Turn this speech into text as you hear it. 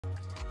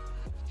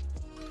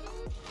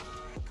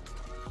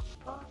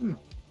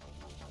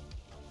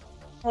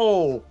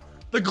Oh,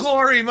 the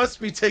glory must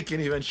be taken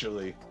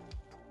eventually.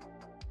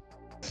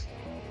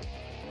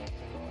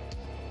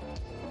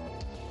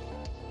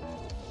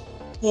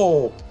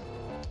 Oh,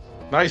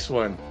 nice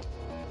one.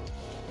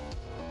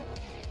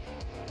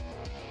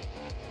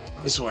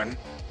 This one.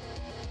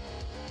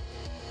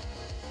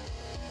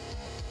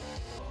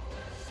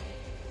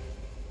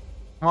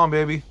 Come on,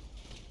 baby.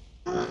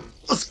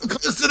 Let's go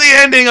close to the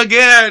ending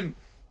again.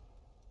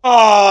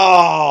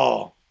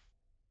 Oh.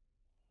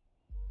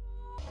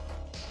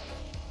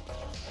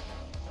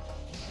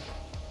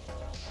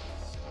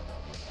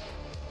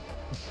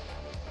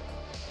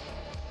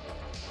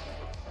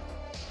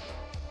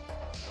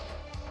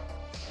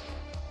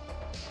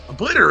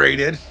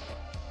 Obliterated?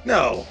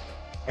 No.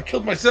 I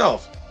killed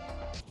myself.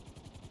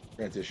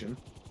 Transition.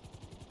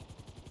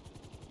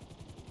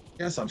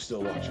 Yes, I'm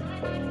still watching.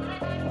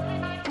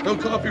 No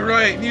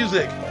copyright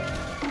music.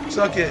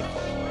 Suck it.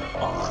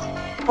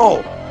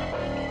 Oh.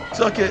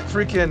 Suck it,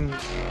 freaking.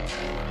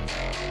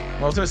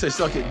 Well, I was gonna say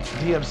suck it,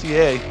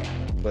 DMCA,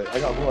 but I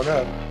got blown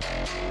up.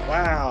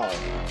 Wow.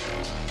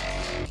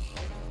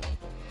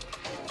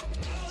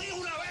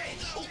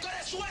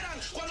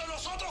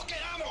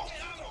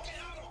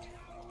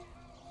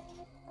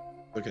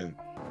 Looking.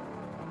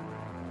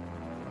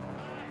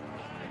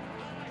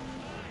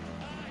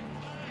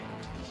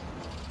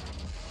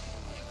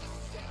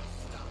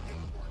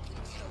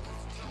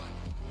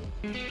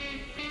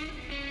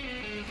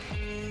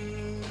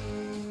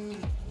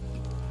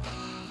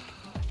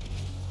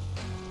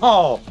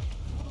 Oh!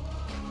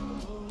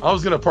 I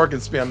was gonna park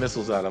and spam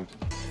missiles at him.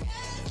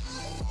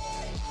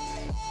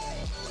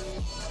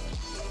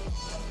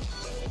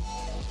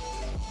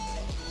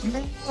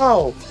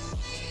 No!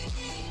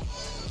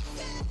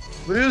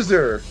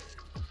 Loser!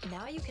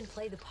 Now you can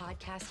play the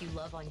podcast you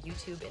love on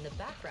YouTube in the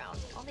background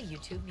on the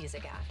YouTube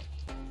Music app.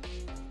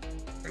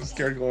 I'm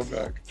scared going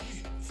back.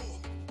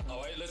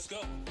 All right, let's go.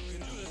 You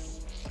can do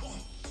this. 1,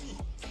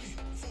 2, 3,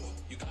 4.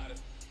 You got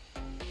it.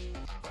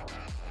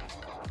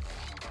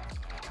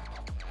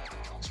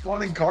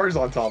 Spawning cars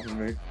on top of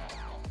me.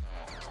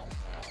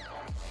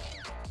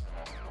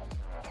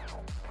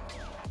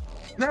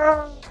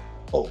 No!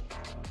 Oh.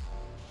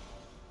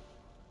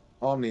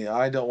 Omni,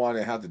 I don't want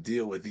to have to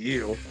deal with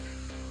you.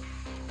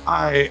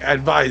 I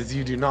advise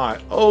you do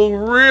not. Oh,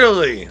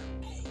 really?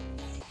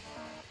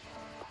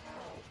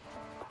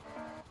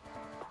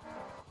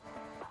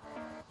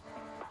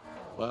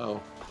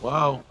 Wow.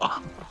 Wow.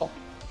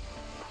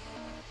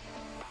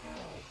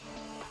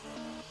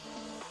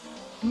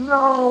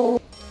 No!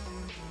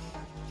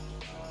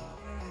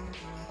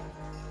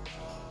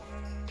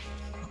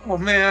 Oh,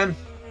 man.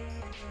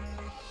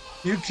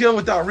 You kill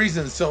without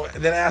reason, so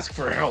then ask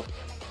for help.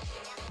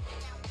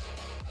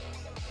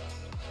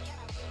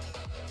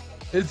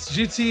 It's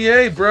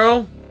GTA,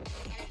 bro.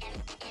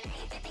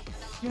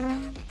 Yeah.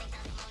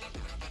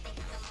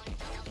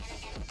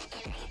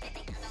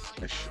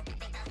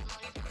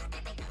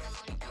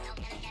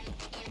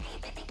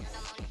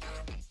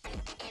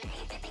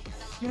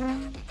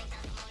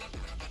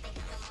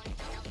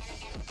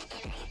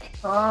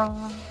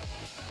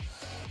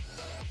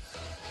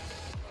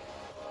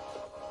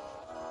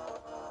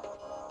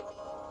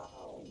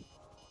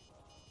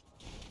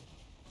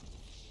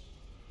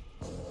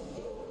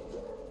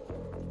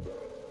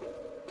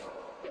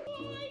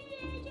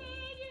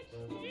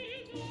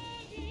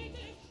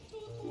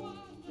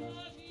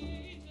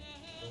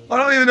 I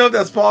don't even know if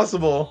that's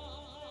possible.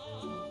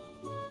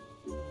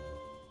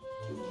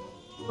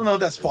 I don't know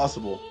if that's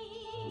possible.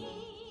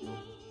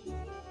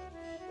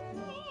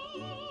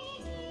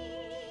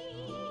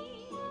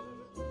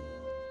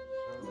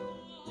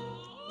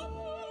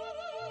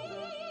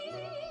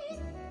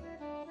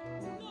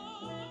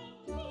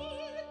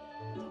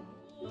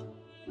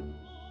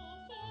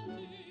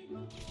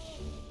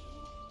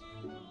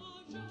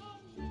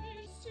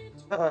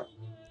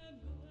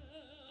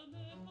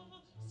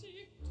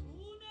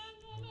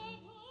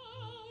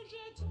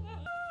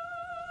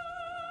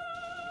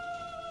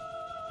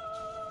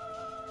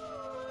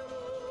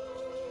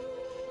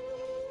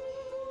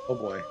 Oh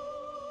boy.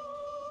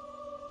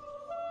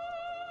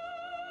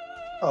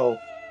 Oh.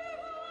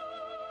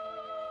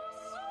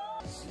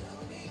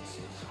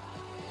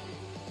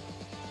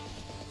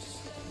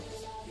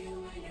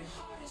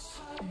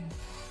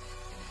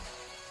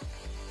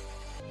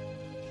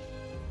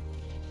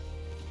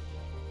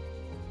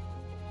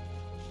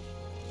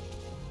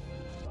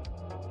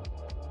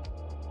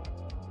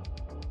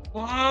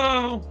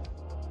 Whoa!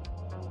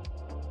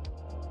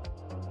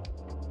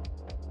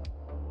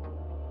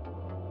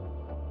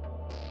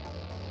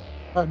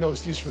 I have no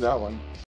excuse for that one.